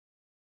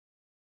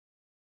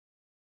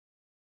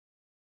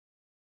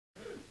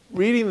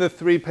reading the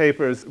 3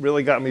 papers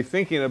really got me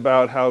thinking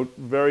about how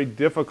very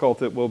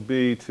difficult it will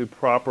be to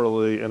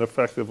properly and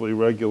effectively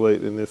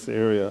regulate in this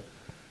area.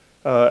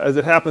 As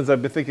it happens,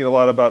 I've been thinking a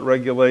lot about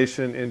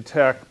regulation in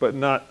tech, but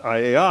not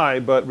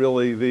IAI, but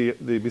really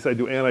because I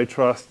do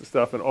antitrust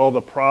stuff and all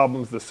the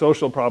problems, the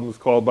social problems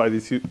caused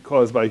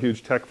by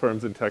huge tech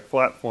firms and tech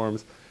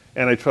platforms,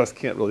 antitrust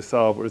can't really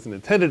solve or isn't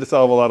intended to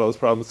solve a lot of those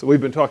problems. So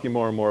we've been talking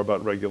more and more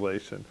about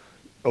regulation,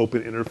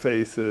 open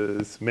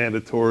interfaces,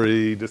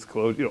 mandatory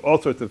disclosure, all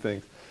sorts of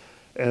things.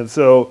 And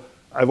so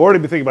I've already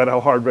been thinking about how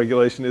hard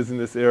regulation is in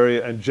this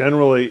area and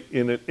generally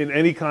in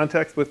any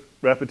context with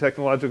rapid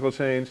technological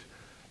change.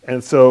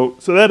 And so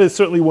that is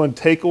certainly one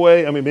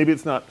takeaway. I mean, maybe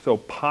it's not so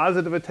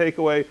positive a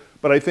takeaway,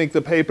 but I think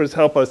the papers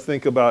help us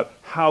think about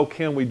how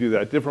can we do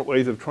that, different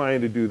ways of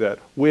trying to do that,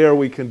 where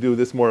we can do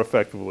this more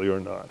effectively or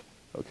not,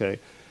 okay?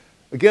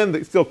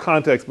 Again, still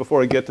context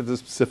before I get to the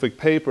specific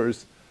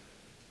papers.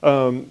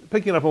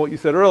 Picking up on what you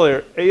said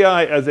earlier,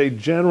 AI as a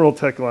general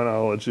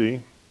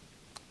technology,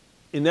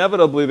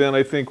 inevitably then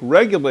I think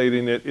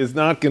regulating it is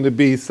not going to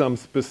be some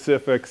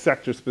specific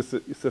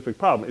sector-specific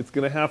problem. It's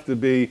going to have to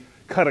be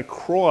cut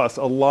across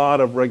a lot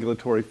of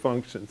regulatory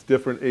functions,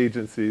 different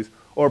agencies,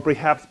 or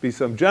perhaps be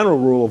some general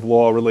rule of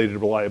law related to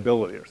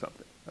reliability or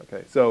something.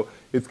 Okay, so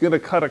it's going to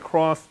cut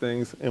across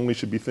things, and we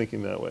should be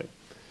thinking that way.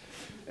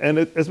 And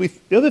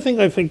the other thing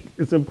I think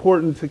is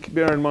important to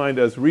bear in mind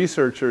as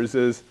researchers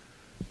is,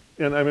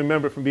 and I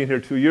remember from being here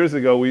 2 years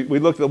ago, we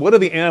looked at what are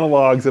the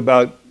analogs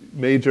about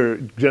major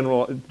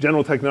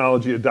general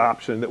technology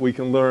adoption that we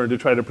can learn to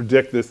try to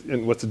predict this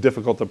and what's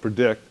difficult to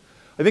predict.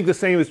 I think the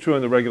same is true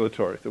in the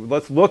regulatory. So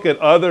let's look at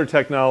other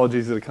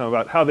technologies that have come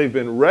about, how they've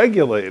been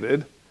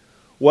regulated,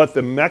 what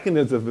the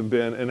mechanisms have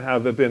been, and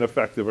have they been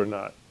effective or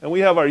not. And we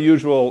have our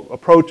usual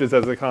approaches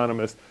as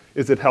economists.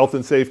 Is it health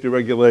and safety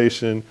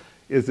regulation?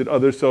 Is it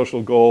other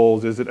social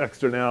goals? Is it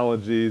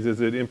externalities? Is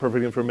it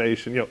imperfect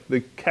information?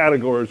 The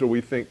categories where we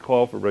think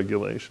call for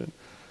regulation.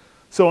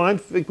 So I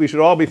think we should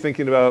all be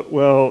thinking about,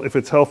 well, if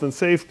it's health and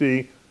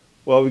safety,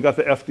 well, we've got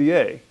the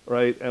FDA,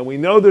 right? And we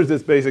know there's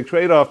this basic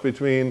trade-off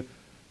between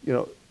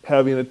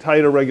having a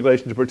tighter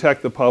regulation to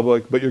protect the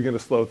public, but you're going to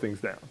slow things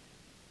down.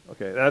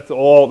 Okay,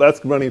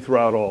 that's running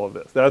throughout all of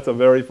this. That's a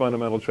very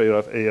fundamental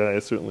trade-off. AI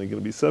is certainly going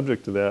to be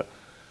subject to that.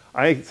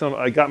 I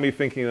got me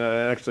thinking,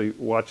 actually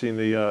watching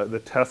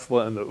the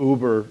Tesla and the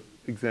Uber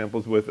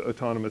examples with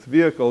autonomous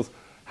vehicles,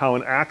 how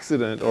an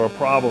accident or a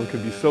problem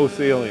could be so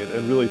salient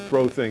and really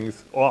throw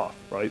things off,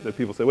 right? That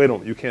people say, wait a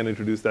minute, you can't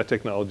introduce that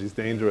technology, it's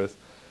dangerous.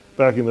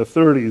 Back in the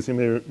 30s,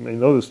 you may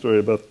know the story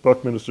about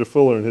Buckminster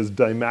Fuller and his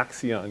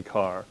Dymaxion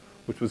car,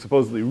 which was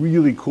supposedly a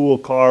really cool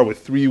car with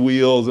 3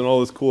 wheels and all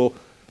this cool,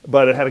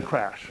 but it had a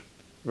crash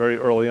very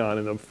early on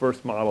in the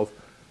first models.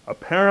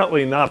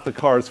 Apparently not the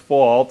car's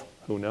fault,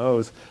 who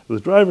knows, it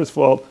was the driver's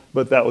fault,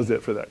 but that was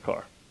it for that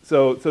car.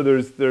 So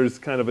there's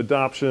kind of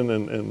adoption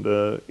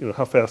and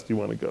how fast do you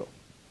want to go.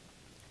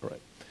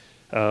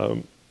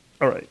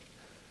 All right.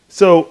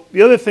 So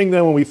the other thing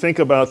then when we think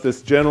about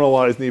this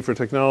generalized need for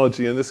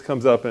technology, and this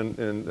comes up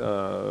in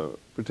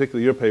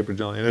particularly your paper,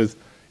 Julian,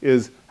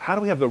 is how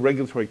do we have the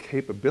regulatory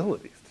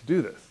capabilities to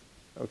do this?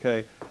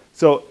 Okay,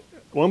 so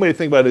one way to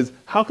think about it is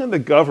how can the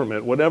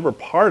government, whatever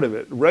part of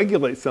it,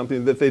 regulate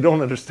something that they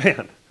don't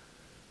understand?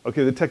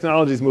 Okay, the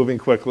technology is moving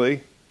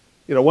quickly.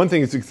 One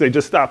thing is you can say,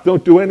 just stop,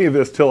 don't do any of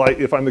this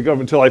if I'm the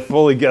government, till I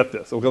fully get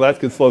this. Okay, that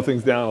could slow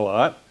things down a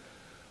lot.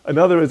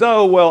 Another is,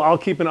 oh, well, I'll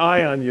keep an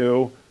eye on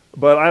you,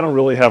 but I don't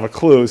really have a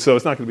clue, so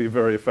it's not going to be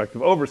very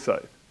effective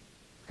oversight.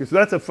 Okay, so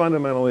that's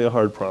fundamentally a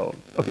hard problem.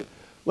 Okay,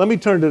 let me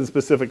turn to the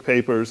specific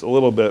papers a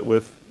little bit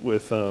with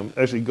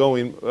actually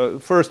going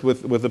first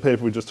with the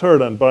paper we just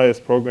heard on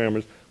biased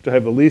programmers, which I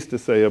have the least to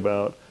say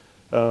about.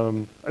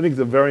 I think it's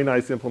a very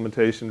nice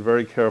implementation,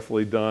 very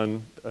carefully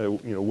done,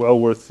 well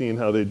worth seeing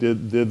how they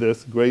did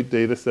this, great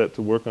data set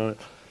to work on it.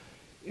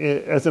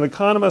 As an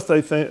economist, I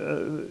think,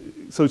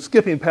 so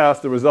skipping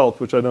past the results,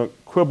 which I don't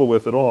quibble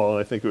with at all, and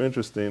I think are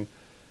interesting,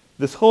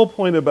 this whole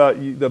point about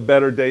the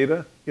better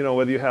data,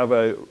 whether you have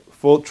a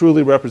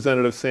truly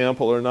representative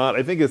sample or not,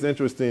 I think is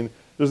interesting.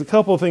 There's a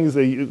couple of things,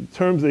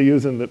 terms they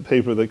use in the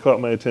paper that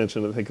caught my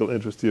attention I think will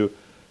interest you.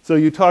 So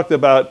you talked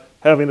about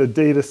having a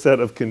data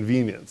set of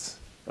convenience,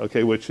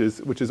 okay, which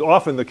is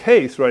often the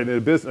case, right, in a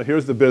business.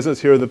 Here's the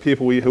business, here are the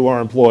people who are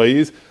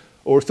employees,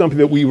 or something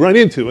that we run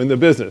into in the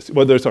business,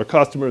 whether it's our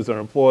customers, our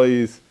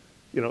employees,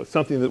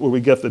 something where we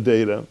get the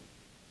data.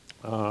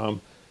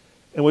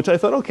 And which I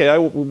thought, okay,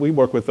 we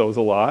work with those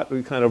a lot.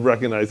 We kind of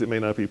recognize it may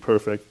not be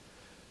perfect.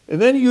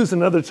 And then you use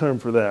another term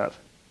for that,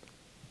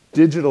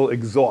 digital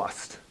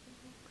exhaust,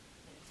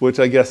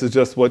 which I guess is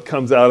just what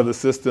comes out of the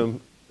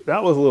system.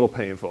 That was a little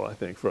painful, I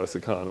think, for us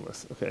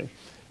economists, okay?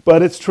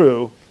 But it's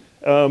true.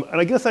 And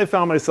I guess I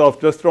found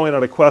myself just throwing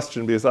out a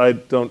question because I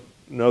don't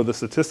know the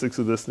statistics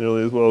of this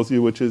nearly as well as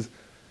you, which is,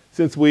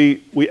 since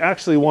we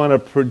actually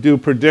want to do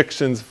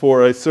predictions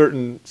for a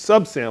certain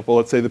subsample,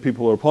 let's say the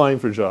people who are applying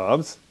for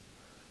jobs,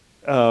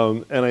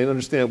 and I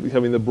understand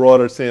having the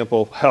broader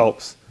sample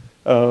helps.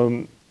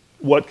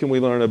 what can we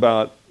learn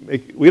about,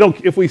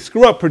 if we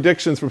screw up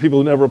predictions for people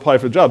who never apply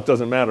for jobs, it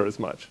doesn't matter as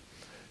much.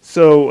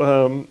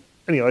 So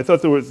anyway, I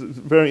thought there was a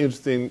very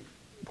interesting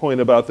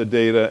point about the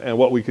data and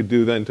what we could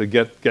do then to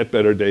get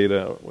better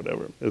data or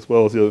whatever, as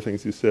well as the other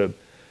things you said.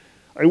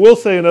 I will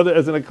say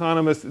as an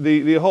economist,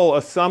 the whole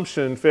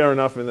assumption, fair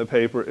enough in the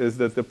paper, is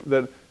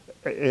that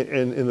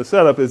in the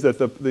setup is that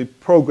the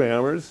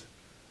programmers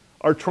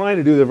are trying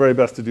to do their very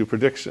best to do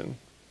prediction,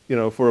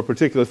 for a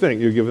particular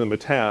thing. You give them a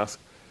task.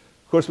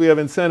 Of course, we have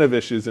incentive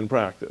issues in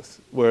practice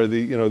where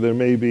there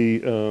may be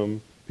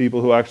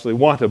people who actually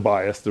want to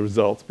bias the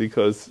results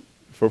because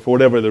for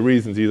whatever the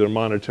reasons, either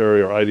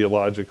monetary or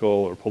ideological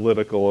or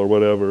political or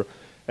whatever.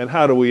 And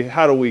how do we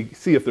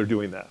see if they're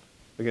doing that?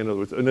 Again, in other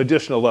words, an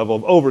additional level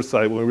of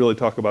oversight when we really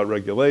talk about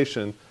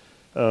regulation.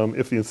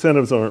 If the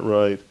incentives aren't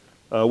right,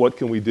 what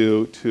can we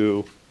do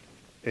to,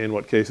 in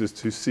what cases,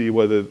 to see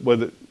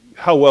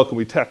how well can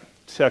we check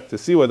to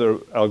see whether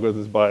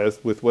algorithm is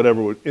biased with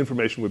whatever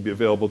information would be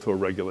available to a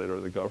regulator or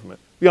the government,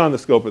 beyond the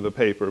scope of the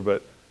paper,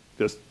 but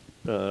just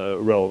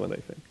relevant, I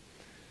think.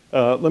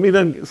 Let me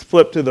then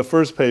flip to the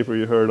first paper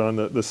you heard on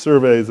the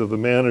surveys of the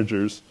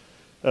managers.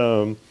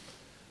 I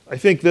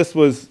think this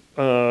was,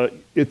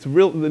 it's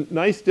the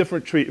nice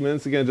different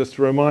treatments. Again, just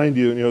to remind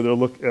you,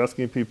 they're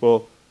asking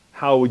people,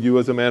 how would you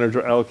as a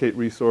manager allocate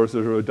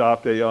resources or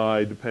adopt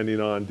AI depending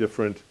on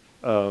different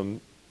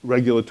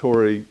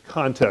regulatory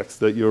contexts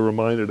that you're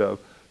reminded of.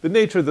 The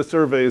nature of the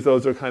surveys,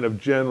 those are kind of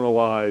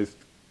generalized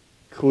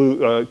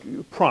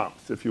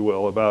prompts, if you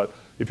will, about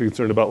if you're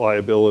concerned about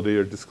liability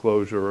or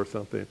disclosure or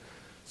something.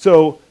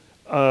 So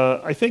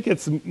I think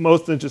it's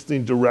most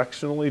interesting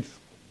directionally,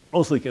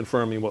 mostly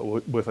confirming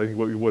what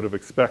we would have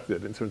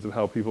expected in terms of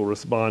how people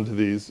respond to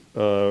these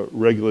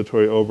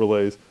regulatory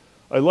overlays.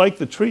 I like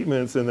the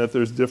treatments in that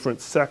there's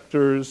different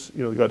sectors.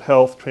 You've got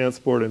health,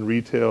 transport, and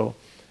retail.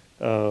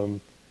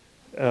 And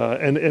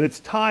it's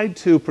tied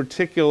to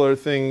particular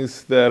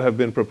things that have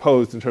been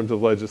proposed in terms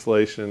of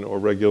legislation or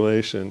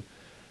regulation.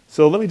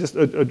 So let me just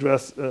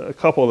address a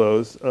couple of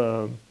those.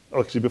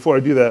 Actually, before I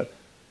do that,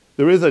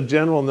 there is a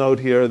general note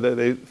here that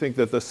they think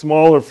that the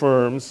smaller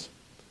firms,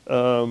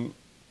 there'll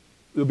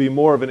be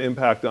more of an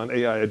impact on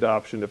AI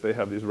adoption if they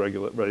have these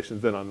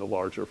regulations than on the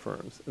larger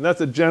firms. And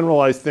that's a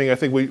generalized thing I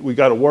think we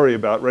got to worry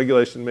about.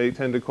 Regulation may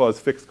tend to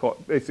cause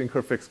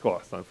incur fixed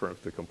costs on firms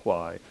to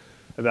comply.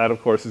 And that,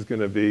 of course, is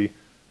going to be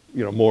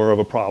more of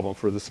a problem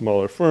for the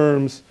smaller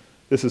firms.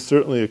 This is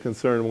certainly a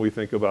concern when we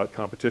think about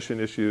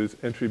competition issues,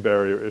 entry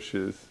barrier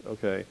issues,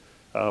 okay?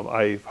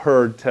 I've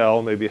heard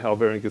maybe Hal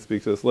Varian can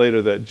speak to this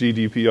later, that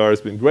GDPR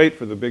has been great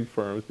for the big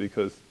firms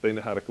because they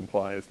know how to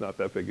comply. It's not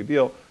that big a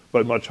deal,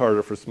 but much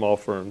harder for small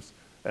firms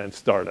and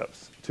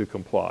startups to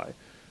comply.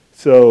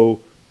 So,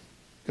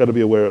 got to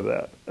be aware of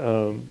that.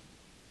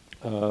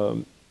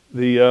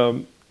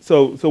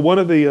 So one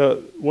of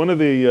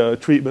the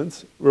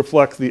treatments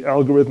reflects the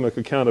Algorithmic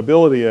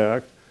Accountability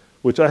Act,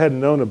 which I hadn't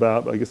known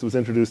about. But I guess it was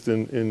introduced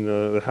in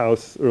the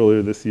House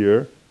earlier this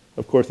year.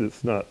 Of course,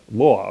 it's not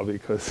law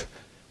because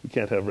we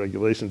can't have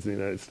regulations in the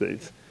United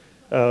States.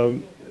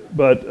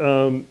 But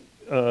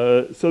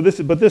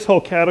this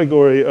whole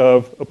category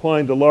of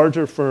applying to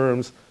larger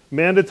firms,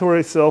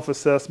 mandatory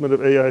self-assessment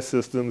of AI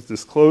systems,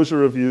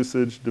 disclosure of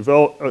usage,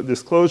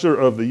 disclosure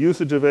of the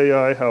usage of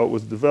AI, how it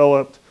was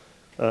developed,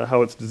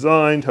 how it's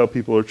designed, how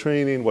people are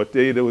training, what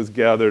data was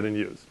gathered and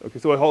used. Okay,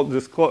 so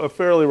a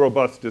fairly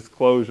robust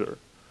disclosure.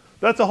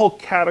 That's a whole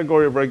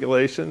category of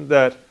regulation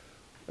that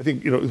I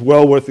think is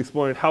well worth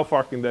exploring. How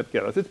far can that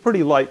get us? It's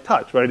pretty light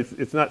touch, right?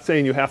 It's not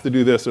saying you have to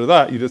do this or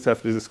that. You just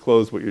have to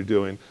disclose what you're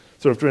doing.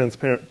 Sort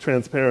of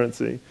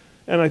transparency.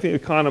 And I think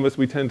economists,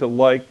 we tend to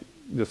like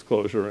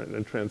disclosure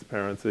and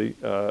transparency.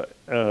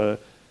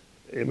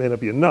 It may not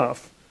be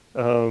enough.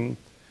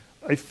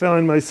 I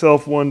found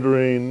myself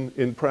wondering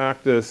in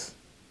practice,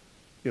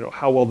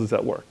 how well does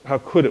that work? How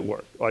could it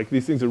work? Like,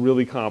 these things are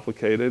really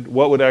complicated.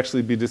 What would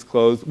actually be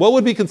disclosed? What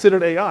would be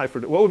considered AI?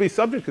 What would be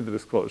subject to the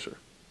disclosure?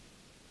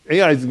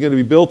 AI is going to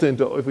be built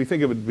into, if we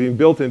think of it being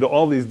built into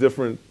all these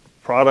different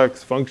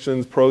products,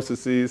 functions,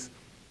 processes,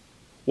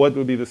 what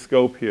would be the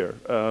scope here?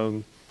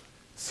 AI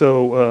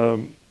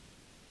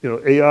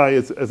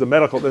is as a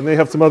medical, and they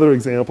have some other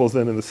examples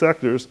then in the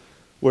sectors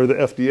where the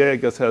FDA, I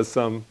guess, has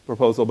some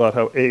proposal about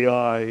how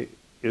AI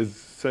is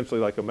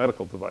essentially like a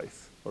medical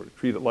device, or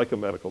treat it like a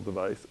medical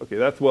device. Okay,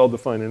 that's well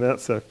defined in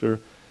that sector.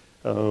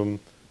 Have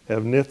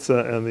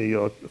NHTSA and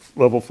the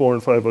level 4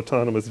 and 5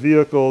 autonomous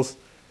vehicles.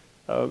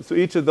 So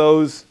each of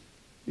those,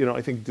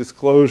 I think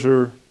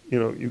disclosure,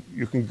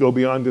 you can go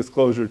beyond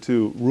disclosure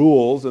to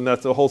rules, and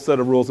that's a whole set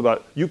of rules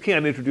about you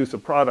can't introduce a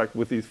product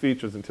with these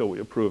features until we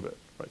approve it,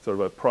 right? Sort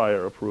of a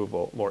prior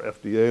approval, more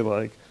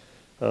FDA-like.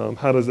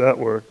 How does that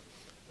work?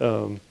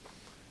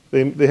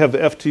 They have the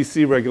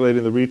FTC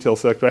regulating the retail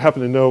sector. I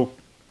happen to know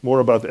more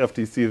about the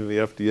FTC than the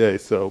FDA,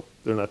 so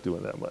they're not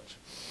doing that much.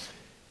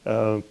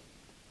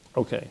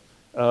 Okay,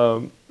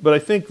 but I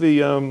think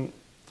there's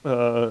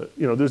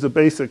a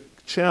basic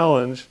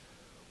challenge.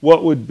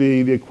 What would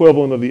be the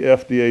equivalent of the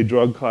FDA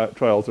drug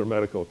trials or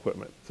medical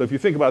equipment? So if you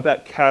think about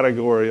that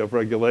category of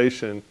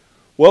regulation,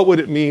 What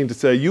would it mean to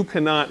say you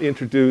cannot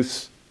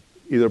introduce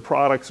either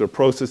products or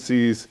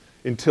processes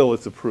until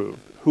it's approved?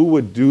 Who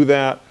would do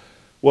that?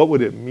 What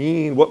would it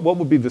mean? What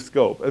would be the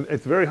scope? And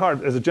it's very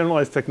hard. As a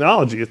generalized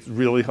technology, it's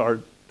really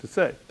hard to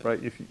say,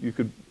 right? If you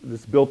could,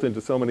 it's built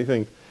into so many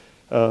things.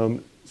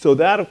 So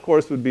that, of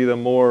course, would be the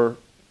more,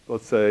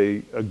 let's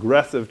say,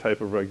 aggressive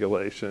type of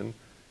regulation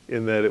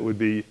in that it would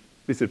be, at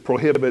least it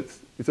prohibits,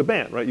 it's a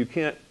ban, right? You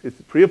can't,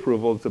 it's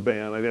pre-approval, it's a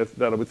ban, I guess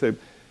that I would say.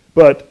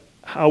 But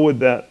how would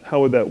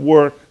that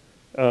work?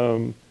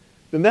 Then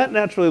that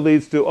naturally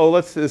leads to, oh,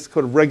 let's this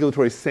kind of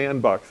regulatory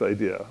sandbox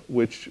idea,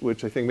 which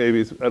I think maybe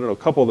is, I don't know, a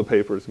couple of the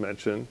papers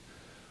mentioned,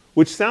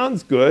 which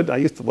sounds good. I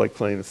used to like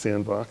playing in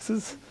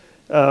sandboxes.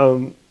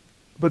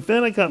 But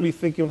then it got me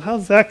thinking, well,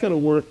 how's that going to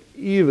work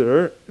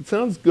either? It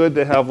sounds good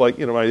to have, like,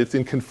 you know, right, it's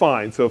in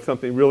confined, so if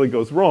something really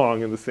goes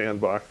wrong in the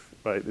sandbox,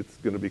 right, it's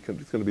going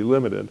to be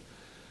limited.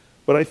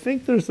 But I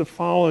think there's the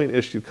following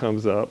issue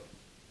comes up,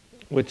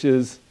 which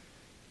is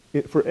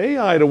for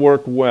AI to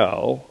work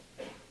well,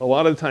 a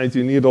lot of times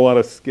you need a lot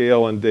of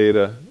scale and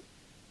data.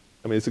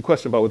 I mean, it's a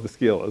question about what the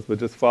scale is, but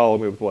just follow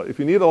me with what. If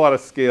you need a lot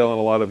of scale and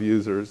a lot of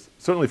users,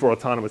 certainly for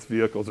autonomous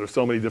vehicles, there's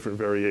so many different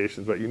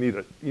variations, right? You need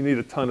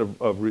a ton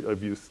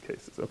of use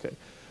cases, okay.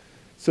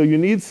 So you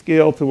need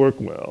scale to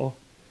work well.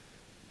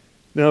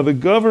 Now the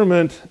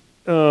government,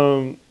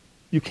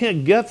 you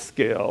can't get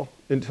scale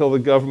until the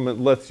government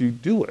lets you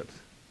do it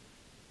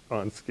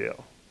on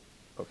scale,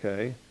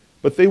 okay?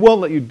 But they won't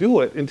let you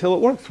do it until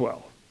it works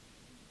well.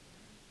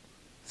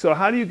 So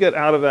how do you get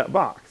out of that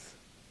box,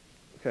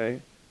 okay?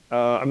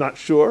 I'm not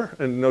sure,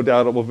 and no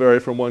doubt it will vary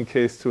from one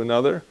case to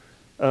another,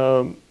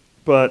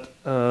 but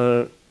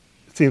it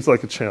seems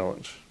like a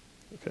challenge.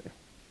 Okay,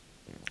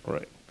 all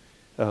right.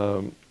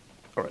 All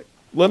right,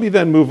 let me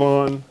then move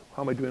on.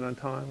 How am I doing on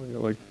time? You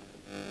know, like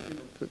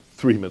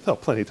 3 minutes, oh,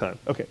 plenty of time.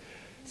 Okay,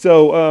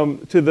 so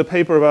to the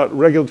paper about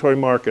regulatory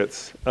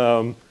markets.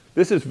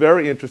 This is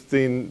very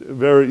interesting.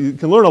 You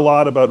can learn a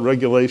lot about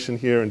regulation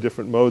here and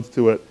different modes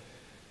to it.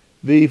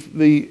 Their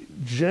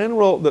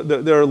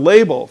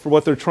label for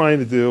what they're trying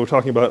to do, we're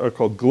talking about, are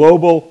called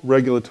global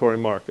regulatory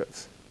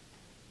markets,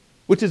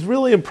 which is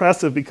really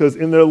impressive because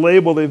in their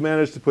label they've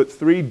managed to put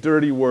 3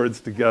 dirty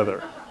words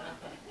together.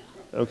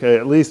 Okay,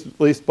 at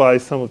least by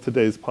some of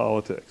today's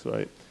politics,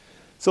 right?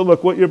 So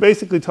look, what you're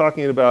basically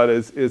talking about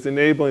is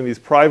enabling these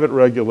private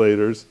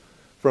regulators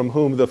from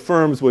whom the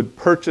firms would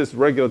purchase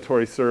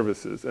regulatory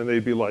services and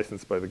they'd be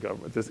licensed by the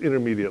government, this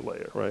intermediate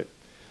layer, right?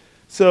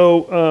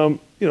 So,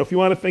 you know, if you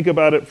want to think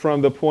about it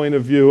from the point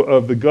of view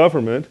of the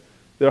government,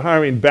 they're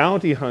hiring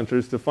bounty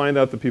hunters to find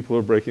out the people who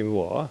are breaking the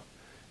law.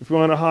 If you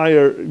want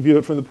to view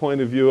it from the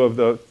point of view of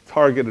the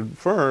targeted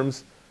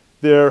firms,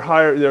 they're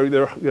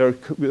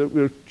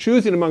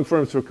choosing among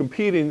firms who are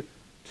competing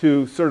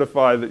to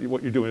certify that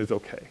what you're doing is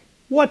okay.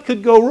 What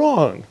could go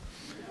wrong?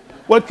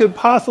 What could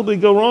possibly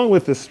go wrong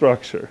with this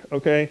structure,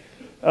 okay?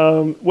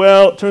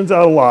 Well, it turns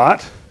out a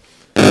lot.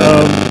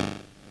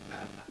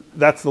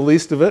 That's the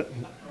least of it.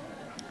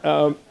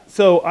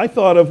 So I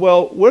thought of,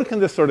 well, where can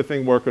this sort of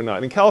thing work or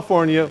not? In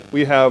California,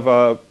 we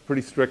have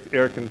pretty strict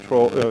air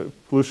control,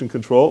 pollution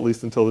control, at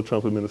least until the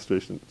Trump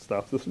administration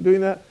stops us from doing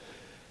that.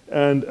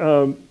 And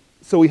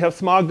so we have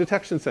smog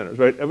detection centers,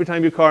 right? Every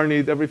time your car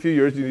needs, every few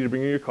years, you need to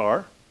bring in your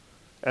car.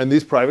 And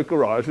these private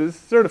garages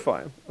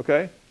certify them,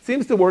 okay?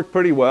 Seems to work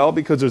pretty well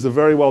because there's a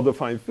very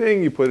well-defined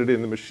thing. You put it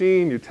in the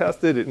machine, you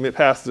test it, it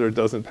passes or it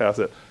doesn't pass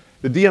it.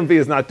 The DMV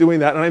is not doing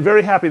that, and I'm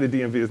very happy the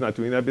DMV is not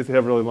doing that because they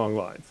have really long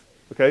lines.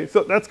 Okay,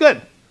 so that's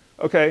good,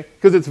 okay,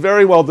 because it's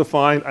very well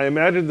defined. I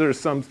imagine there's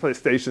some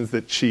stations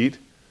that cheat,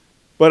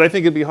 but I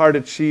think it'd be hard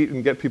to cheat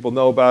and get people to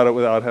know about it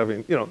without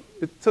having, you know,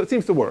 so it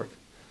seems to work.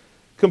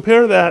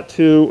 Compare that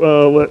to,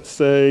 let's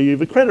say,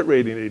 the credit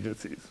rating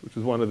agencies, which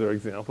is one of their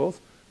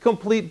examples.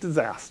 Complete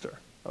disaster,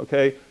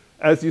 okay?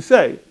 As you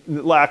say,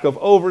 lack of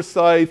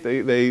oversight,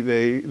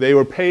 they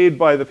were paid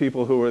by the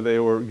people who they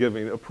were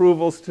giving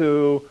approvals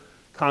to,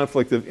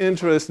 conflict of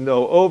interest,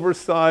 no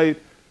oversight.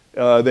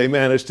 They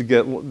managed to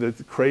get the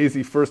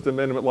crazy First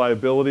Amendment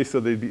liability, so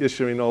they'd be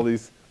issuing all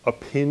these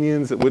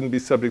opinions that wouldn't be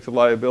subject to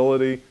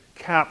liability,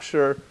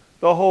 capture,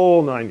 the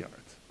whole 9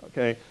 yards,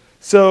 okay?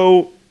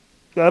 So,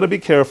 got to be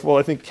careful.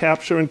 I think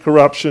capture and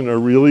corruption are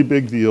really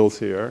big deals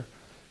here.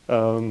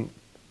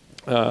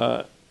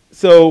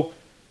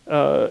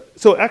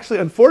 So actually,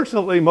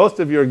 unfortunately, most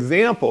of your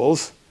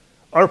examples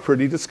are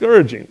pretty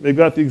discouraging. They've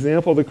got the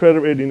example of the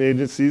credit rating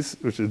agencies,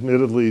 which is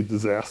admittedly a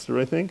disaster,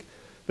 I think.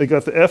 They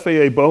got the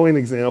FAA Boeing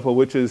example,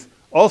 which is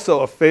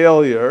also a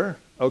failure.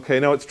 Okay,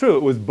 now it's true,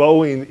 it was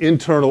Boeing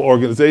internal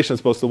organization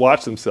supposed to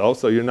watch themselves,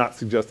 so you're not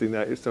suggesting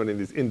that, you're saying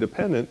it's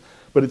independent,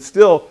 but it's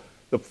still,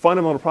 the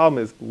fundamental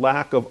problem is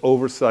lack of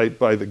oversight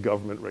by the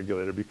government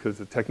regulator because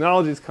the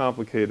technology is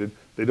complicated,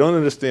 they don't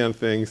understand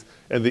things,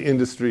 and the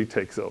industry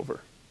takes over,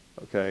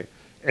 okay?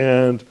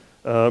 And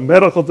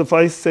medical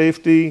device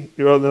safety,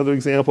 another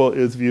example,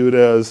 is viewed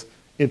as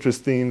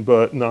interesting,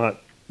 but not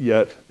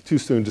yet too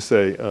soon to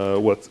say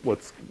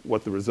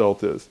what the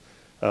result is.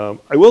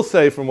 I will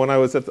say from when I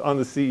was on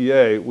the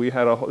CEA, we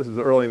had this is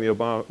early in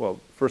the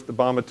first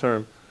Obama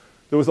term,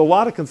 there was a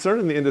lot of concern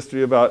in the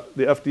industry about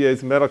the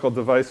FDA's medical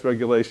device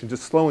regulation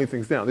just slowing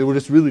things down. They were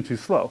just really too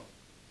slow.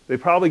 They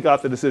probably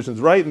got the decisions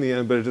right in the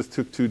end, but it just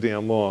took too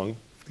damn long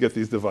to get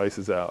these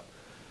devices out.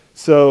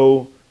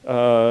 So,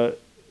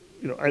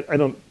 you know,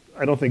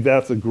 I don't think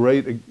that's a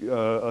great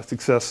a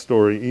success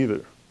story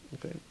either.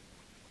 Okay.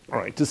 All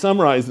right. To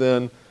summarize,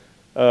 then,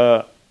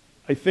 I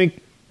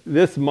think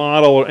this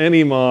model or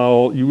any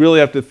model, you really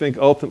have to think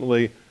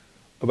ultimately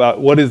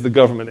about what is the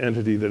government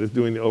entity that is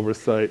doing the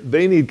oversight.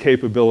 They need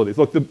capabilities.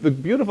 Look, the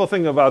beautiful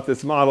thing about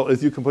this model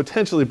is you can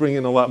potentially bring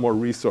in a lot more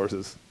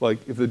resources. Like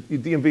if the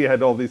DMV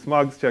had all these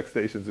SMOGS check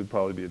stations, it would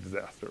probably be a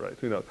disaster, right?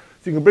 Who knows?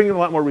 So you can bring in a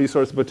lot more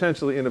resources,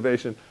 potentially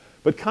innovation.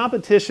 But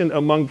competition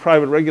among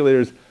private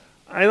regulators,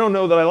 I don't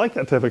know that I like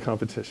that type of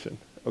competition.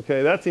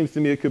 Okay, that seems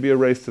to me it could be a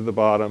race to the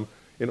bottom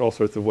in all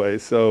sorts of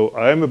ways. So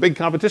I'm a big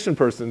competition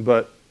person,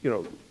 but you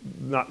know,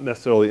 not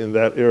necessarily in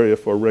that area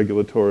for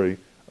regulatory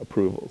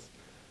approvals.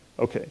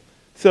 Okay,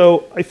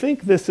 so I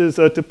think this is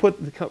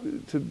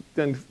to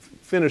then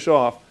finish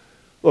off.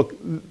 Look,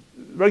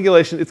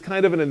 regulation, it's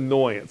kind of an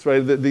annoyance, right?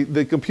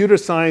 The computer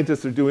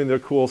scientists are doing their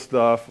cool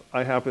stuff.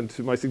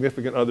 My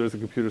significant other is a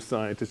computer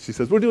scientist. She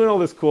says, we're doing all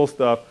this cool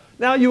stuff.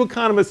 Now you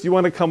economists, you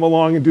want to come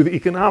along and do the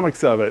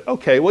economics of it.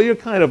 Okay, well, you're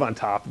kind of on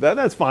top of that.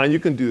 That's fine, you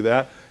can do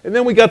that. And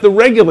then we got the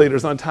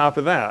regulators on top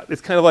of that.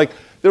 It's kind of like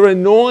they're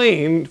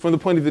annoying from the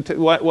point of view,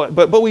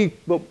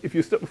 but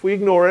if we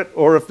ignore it,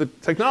 or if the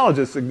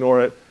technologists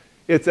ignore it,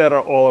 it's at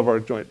all of our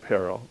joint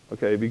peril,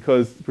 okay?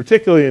 Because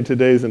particularly in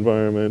today's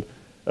environment,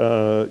 you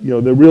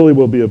know, there really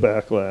will be a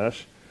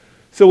backlash.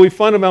 So we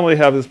fundamentally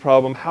have this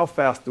problem, how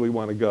fast do we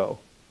want to go?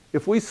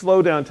 If we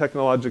slow down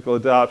technological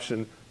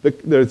adoption,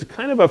 there's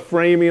kind of a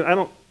framing, I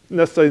don't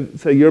necessarily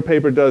say your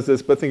paper does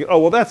this, but thinking, oh,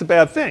 well, that's a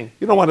bad thing.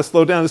 You don't want to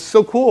slow down. It's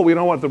so cool. We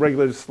don't want the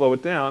regulators to slow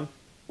it down.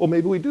 Well,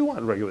 maybe we do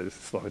want regulators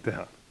to slow it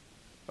down,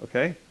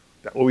 okay?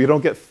 Well, we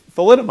don't get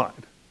thalidomide,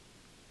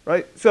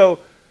 right? So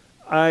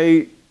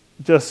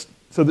there's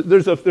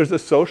a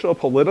social,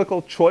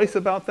 political choice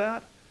about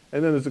that,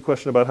 and then there's a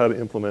question about how to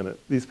implement it.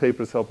 These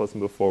papers help us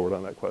move forward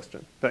on that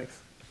question. Thanks.